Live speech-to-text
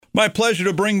My pleasure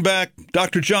to bring back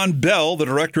Dr. John Bell, the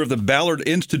director of the Ballard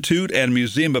Institute and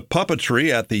Museum of Puppetry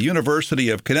at the University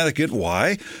of Connecticut.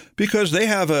 Why? Because they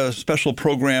have a special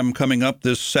program coming up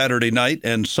this Saturday night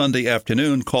and Sunday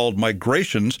afternoon called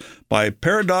Migrations by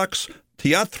Paradox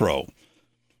Teatro.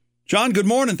 John, good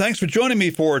morning. Thanks for joining me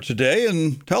for today,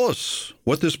 and tell us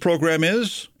what this program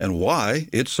is and why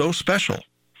it's so special.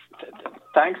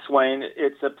 Thanks, Wayne.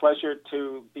 It's a pleasure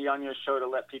to be on your show to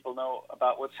let people know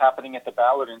about what's happening at the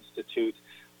Ballard Institute.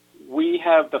 We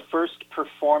have the first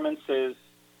performances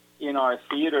in our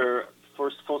theater,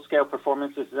 first full-scale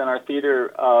performances in our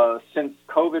theater since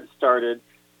COVID started,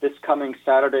 this coming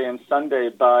Saturday and Sunday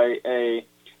by a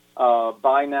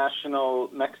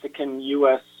binational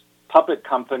Mexican-U.S. puppet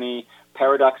company,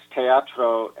 Paradox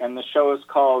Teatro, and the show is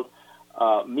called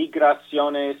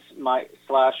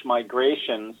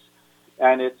Migraciones/Migrations.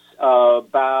 And it's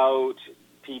about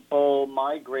people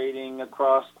migrating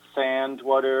across sand,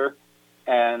 water,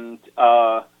 and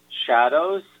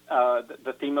shadows.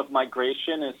 The theme of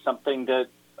migration is something that,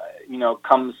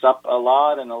 comes up a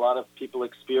lot and a lot of people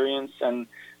experience. And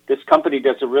this company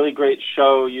does a really great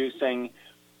show using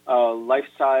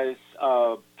life-size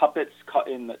puppets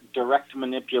in the direct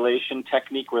manipulation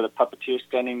technique where the puppeteer is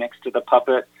standing next to the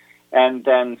puppet, and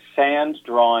then sand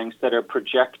drawings that are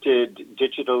projected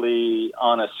digitally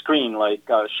on a screen like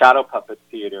shadow puppet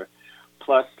theater,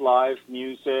 plus live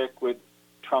music with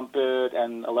trumpet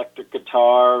and electric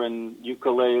guitar and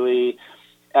ukulele,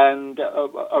 and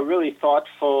a really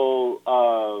thoughtful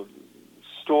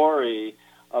story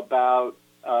about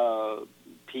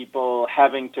people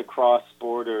having to cross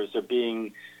borders or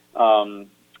being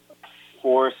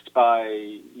forced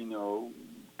by,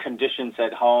 conditions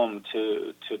at home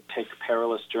to take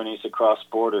perilous journeys across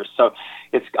borders. So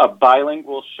it's a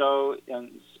bilingual show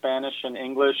in Spanish and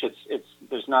English.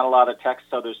 There's not a lot of text,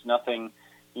 so there's nothing,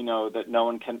 that no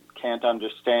one can't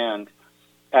understand.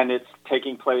 And it's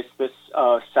taking place this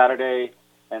Saturday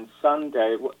and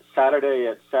Sunday, Saturday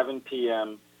at 7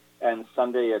 p.m. and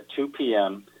Sunday at 2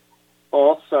 p.m.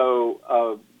 Also,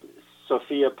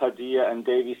 Sophia Padilla and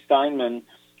Davey Steinman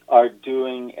are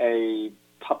doing a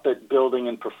puppet building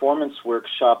and performance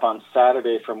workshop on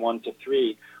Saturday from 1 to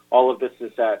 3. All of this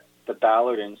is at the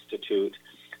Ballard Institute.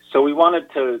 So we wanted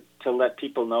to let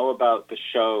people know about the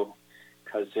show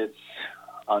because it's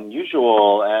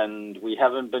unusual and we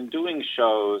haven't been doing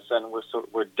shows, and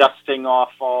we're dusting off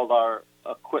all our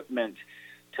equipment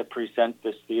to present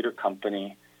this theater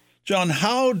company. John,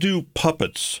 how do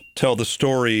puppets tell the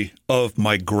story of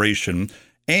migration?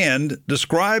 And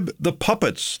describe the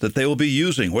puppets that they will be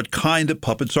using. What kind of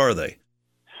puppets are they?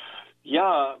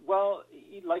 Yeah, well,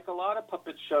 like a lot of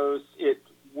puppet shows, it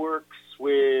works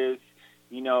with,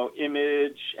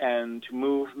 image and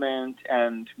movement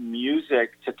and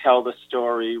music to tell the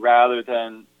story rather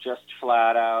than just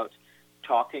flat out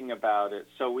talking about it.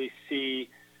 So we see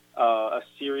a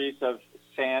series of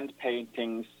sand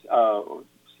paintings,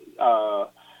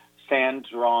 sand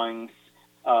drawings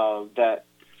that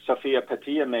Sophia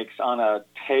Padilla makes on a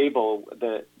table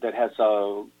that has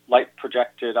a light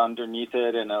projected underneath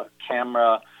it and a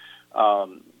camera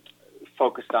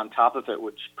focused on top of it,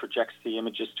 which projects the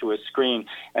images to a screen.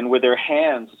 And with her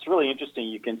hands, it's really interesting.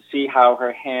 You can see how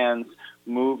her hands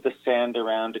move the sand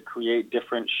around to create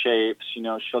different shapes.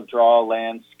 She'll draw a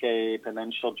landscape, and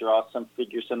then she'll draw some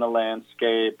figures in the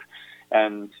landscape.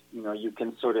 And, you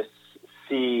can sort of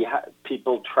see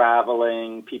people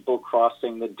traveling, people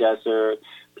crossing the desert,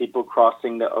 people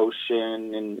crossing the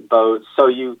ocean in boats. So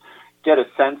you get a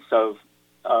sense of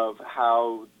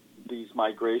how these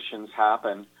migrations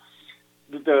happen.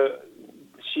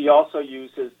 She also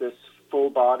uses this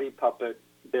full-body puppet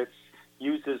that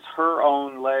uses her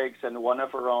own legs and one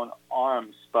of her own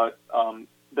arms, but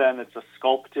then it's a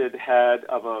sculpted head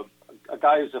of a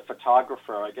guy who's a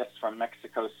photographer, I guess from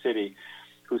Mexico City,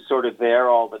 who's sort of there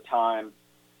all the time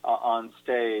on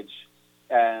stage.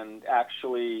 And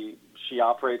actually, she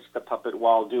operates the puppet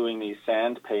while doing these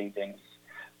sand paintings.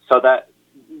 So that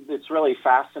it's really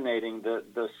fascinating,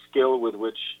 the skill with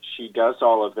which she does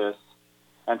all of this.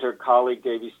 And her colleague,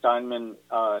 Davey Steinman,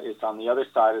 is on the other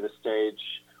side of the stage,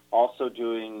 also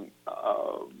doing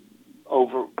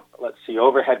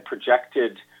overhead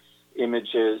projected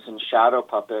images and shadow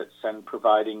puppets and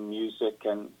providing music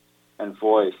and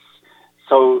voice.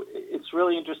 So it's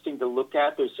really interesting to look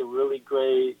at. There's a really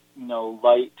great,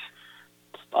 light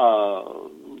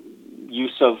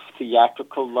use of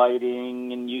theatrical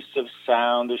lighting and use of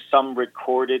sound. There's some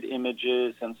recorded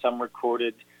images and some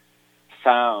recorded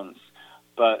sounds.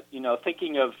 But,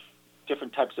 thinking of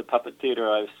different types of puppet theater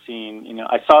I've seen,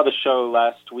 I saw the show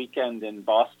last weekend in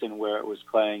Boston where it was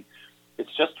playing.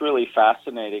 it's just really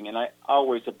fascinating. And I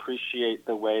always appreciate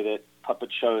the way that puppet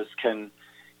shows can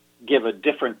give a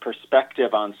different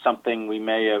perspective on something we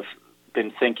may have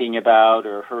been thinking about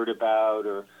or heard about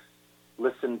or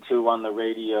listened to on the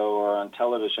radio or on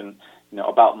television,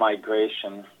 about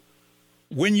migration.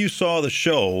 When you saw the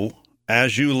show,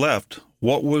 as you left,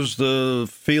 what was the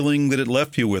feeling that it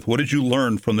left you with? What did you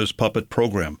learn from this puppet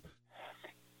program?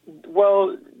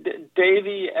 Well,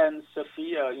 Davy and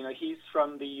Sophia, he's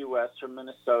from the U.S., from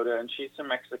Minnesota, and she's from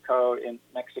Mexico, in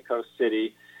Mexico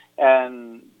City.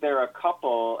 And they're a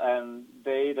couple, and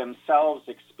they themselves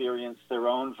experience their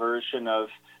own version of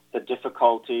the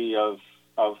difficulty of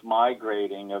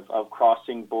migrating, of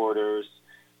crossing borders.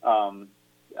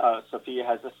 Sophia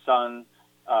has a son,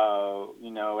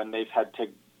 and they've had to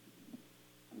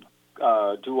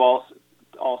do all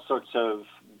sorts of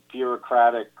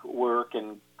bureaucratic work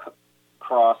and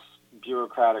cross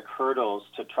bureaucratic hurdles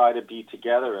to try to be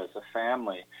together as a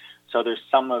family. So there's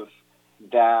some of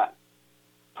that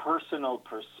personal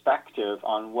perspective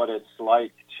on what it's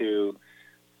like to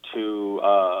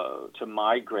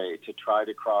migrate, to try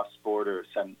to cross borders,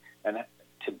 and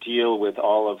to deal with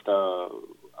all of the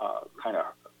kind of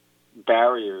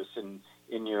barriers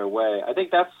in your way. I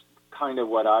think that's kind of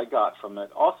what I got from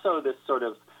it. Also, this sort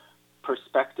of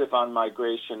perspective on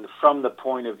migration from the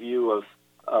point of view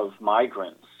of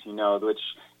migrants, which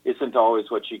isn't always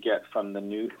what you get from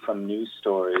news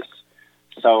stories.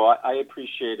 So I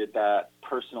appreciated that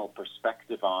personal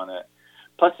perspective on it.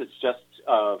 Plus, it's just,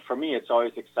 for me, it's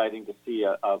always exciting to see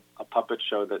a puppet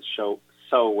show that's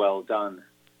so well done.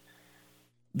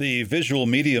 The visual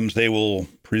mediums they will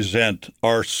present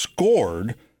are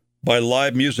scored by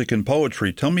live music and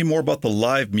poetry. Tell me more about the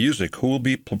live music. Who will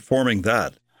be performing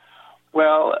that?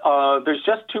 Well, there's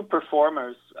just two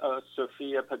performers,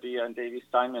 Sophia Padilla and Davy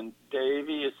Steinman.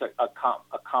 Davy is an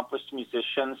accomplished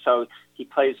musician, so he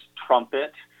plays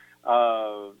trumpet,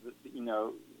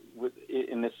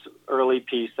 in this early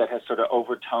piece that has sort of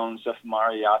overtones of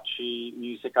mariachi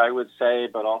music, I would say,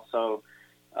 but also,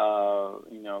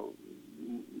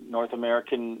 North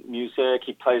American music.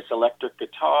 He plays electric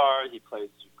guitar, he plays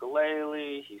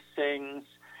ukulele, he sings,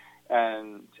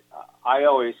 and I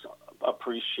always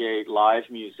appreciate live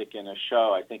music in a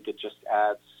show. I think it just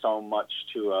adds so much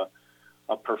to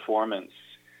a performance,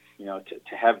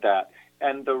 to have that.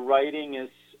 And the writing is,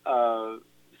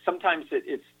 sometimes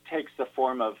it takes the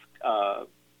form of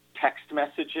text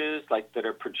messages that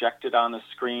are projected on the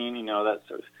screen, that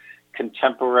sort of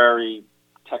contemporary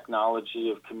technology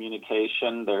of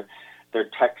communication. They're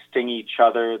texting each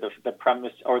other. The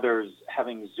premise, or they're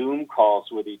having Zoom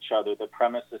calls with each other. The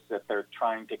premise is that they're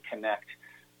trying to connect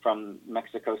from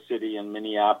Mexico City and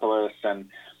Minneapolis, and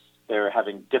they're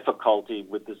having difficulty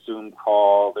with the Zoom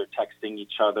call. They're texting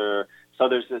each other. So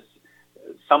there's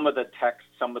some of the text,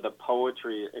 some of the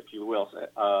poetry, if you will,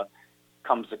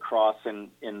 comes across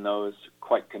in those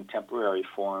quite contemporary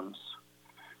forms.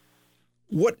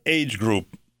 What age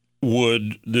group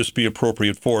would this be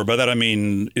appropriate for? By that I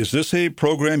mean, is this a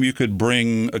program you could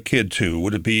bring a kid to?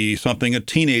 Would it be something a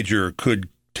teenager could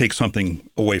take something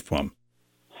away from?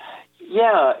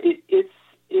 Yeah,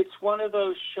 it's one of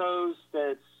those shows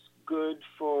that's good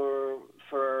for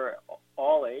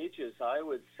all ages, I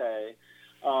would say.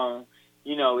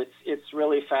 It's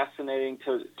really fascinating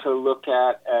to look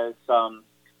at as an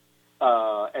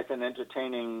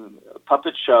entertaining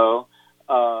puppet show,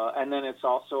 and then it's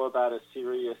also about a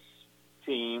serious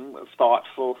theme, a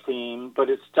thoughtful theme, but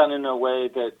it's done in a way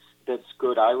that's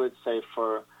good, I would say,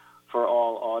 for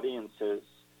all audiences.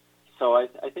 So I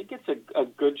think it's a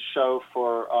good show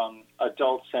for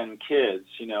adults and kids.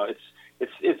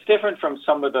 It's different from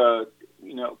some of the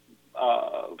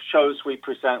shows we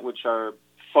present, which are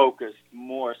focused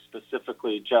more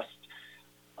specifically just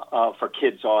for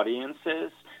kids'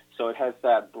 audiences. So it has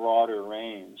that broader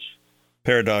range.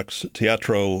 Paradox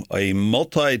Teatro, a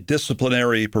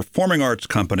multidisciplinary performing arts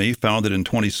company founded in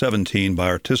 2017 by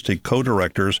artistic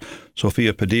co-directors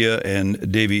Sophia Padilla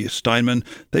and Davy Steinman.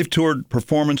 They've toured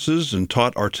performances and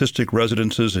taught artistic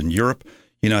residences in Europe,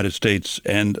 United States,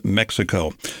 and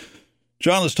Mexico.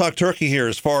 John, let's talk turkey here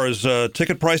as far as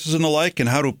ticket prices and the like, and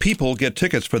how do people get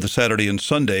tickets for the Saturday and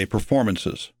Sunday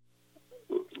performances?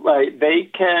 Right.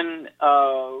 They can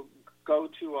go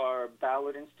to our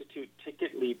Ballard Institute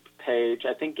Ticket Leap page.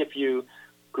 I think if you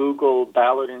Google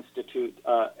Ballard Institute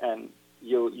and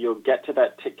you'll get to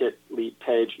that Ticket Leap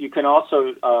page. You can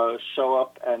also show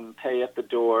up and pay at the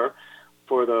door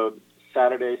for the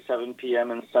Saturday 7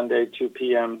 p.m. and Sunday 2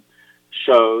 p.m.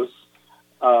 shows.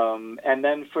 And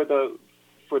then for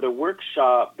the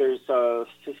workshop, there's a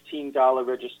 $15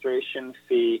 registration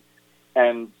fee,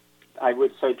 and I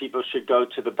would say people should go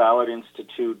to the Ballard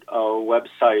Institute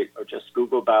website, or just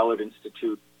Google Ballard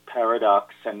Institute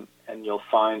Paradox, and you'll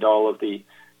find all of the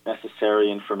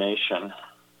necessary information.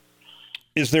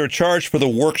 Is there a charge for the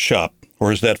workshop,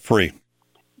 or is that free?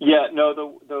 Yeah,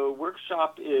 no, the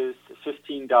workshop is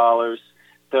 $15.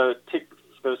 The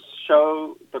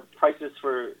prices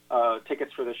for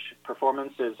tickets for the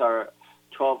performances are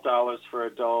 $12 for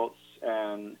adults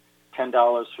and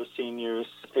 $10 for seniors,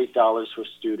 $8 for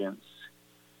students.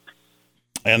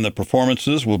 And the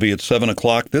performances will be at 7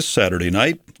 o'clock this Saturday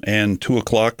night and 2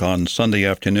 o'clock on Sunday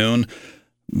afternoon.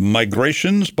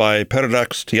 Migrations by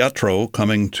Paradox Teatro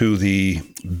coming to the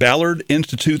Ballard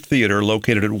Institute Theater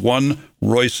located at 1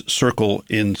 Royce Circle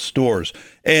in Stores.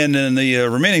 And in the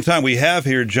remaining time we have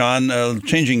here, John,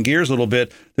 changing gears a little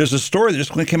bit, there's a story that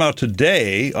just came out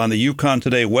today on the Yukon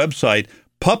Today website.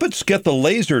 Puppets get the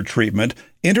laser treatment.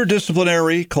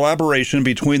 Interdisciplinary collaboration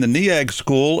between the NEAG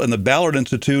School and the Ballard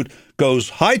Institute goes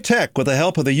high-tech with the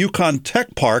help of the Yukon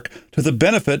Tech Park to the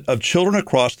benefit of children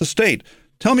across the state.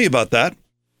 Tell me about that.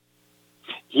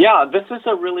 Yeah, this is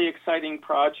a really exciting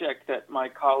project that my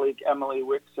colleague Emily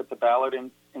Wicks at the Ballard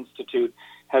Institute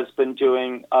has been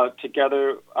doing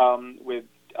together with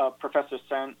Professor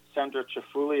Sandra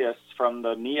Chafoulias from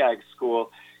the NEAG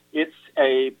School. It's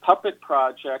a puppet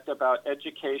project about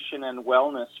education and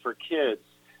wellness for kids,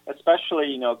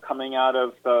 especially, coming out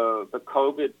of the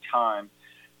COVID time.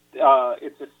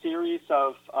 It's a series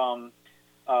of,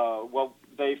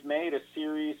 they've made a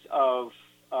series of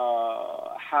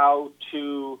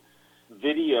how-to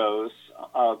videos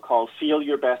called Feel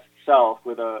Your Best Self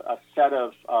with a set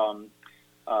of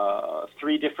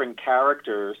 3 different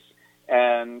characters.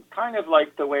 And kind of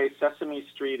like the way Sesame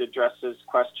Street addresses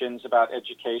questions about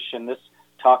education, this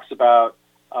talks about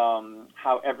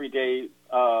how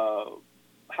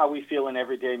we feel in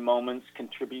everyday moments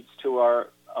contributes to our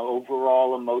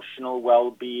overall emotional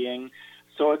well-being.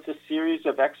 So it's a series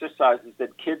of exercises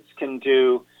that kids can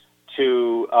do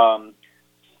to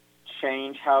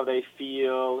change how they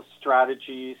feel,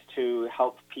 strategies to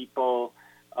help people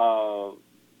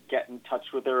get in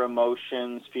touch with their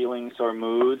emotions, feelings, or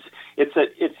moods. It's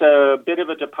a bit of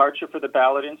a departure for the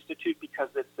Ballard Institute because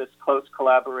it's this close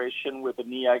collaboration with the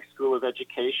NEAG School of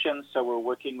Education. So we're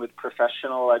working with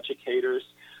professional educators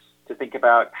to think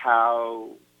about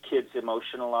how kids'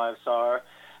 emotional lives are.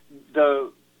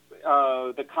 The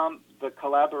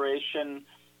collaboration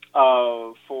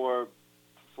for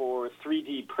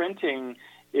 3D printing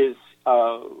is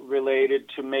related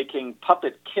to making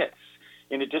puppet kits.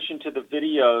 In addition to the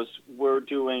videos, we're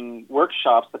doing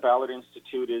workshops. The Ballard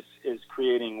Institute is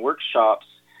creating workshops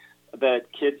that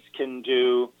kids can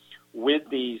do with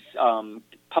these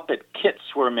puppet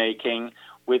kits we're making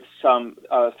with some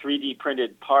 3D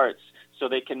printed parts, so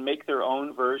they can make their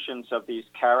own versions of these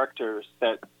characters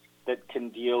that can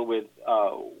deal with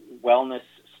wellness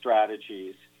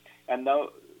strategies. And the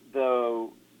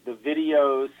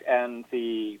videos and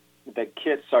the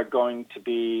kits are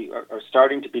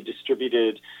starting to be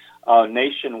distributed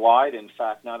nationwide. In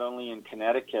fact, not only in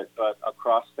Connecticut but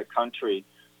across the country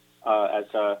as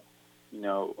a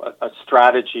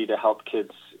strategy to help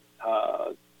kids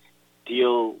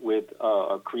deal with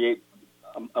create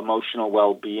emotional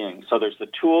well-being. So there's the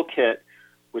toolkit,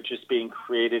 which is being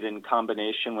created in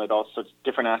combination with all sorts of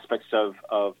different aspects of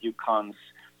UConn's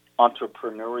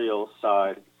entrepreneurial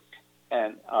side.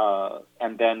 And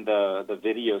then the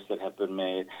videos that have been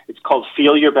made. It's called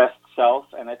Feel Your Best Self,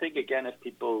 and I think, again, if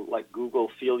people Google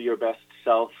Feel Your Best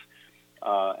Self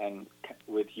and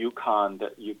with UConn,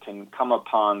 that you can come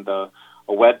upon a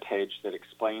web page that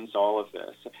explains all of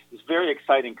this. It's a very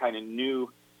exciting kind of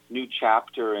new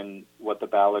chapter in what the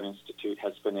Ballard Institute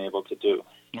has been able to do.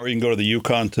 Or you can go to the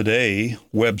Yukon Today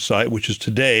website, which is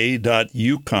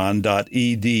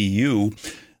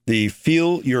today.yukon.edu. The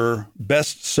Feel Your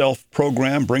Best Self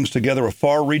program brings together a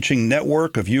far-reaching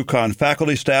network of UConn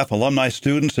faculty, staff, alumni,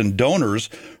 students, and donors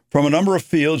from a number of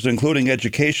fields, including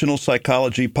educational,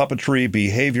 psychology, puppetry,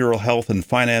 behavioral health, and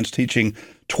finance, teaching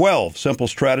 12 simple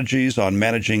strategies on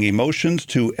managing emotions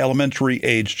to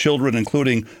elementary-age children,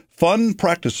 including fun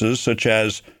practices such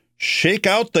as shake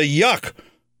out the yuck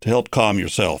to help calm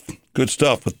yourself. Good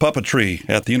stuff with puppetry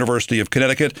at the University of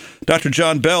Connecticut. Dr.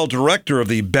 John Bell, director of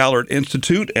the Ballard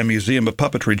Institute and Museum of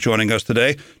Puppetry, joining us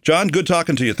today. John, good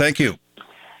talking to you. Thank you.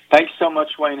 Thanks so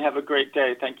much, Wayne. Have a great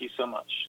day. Thank you so much.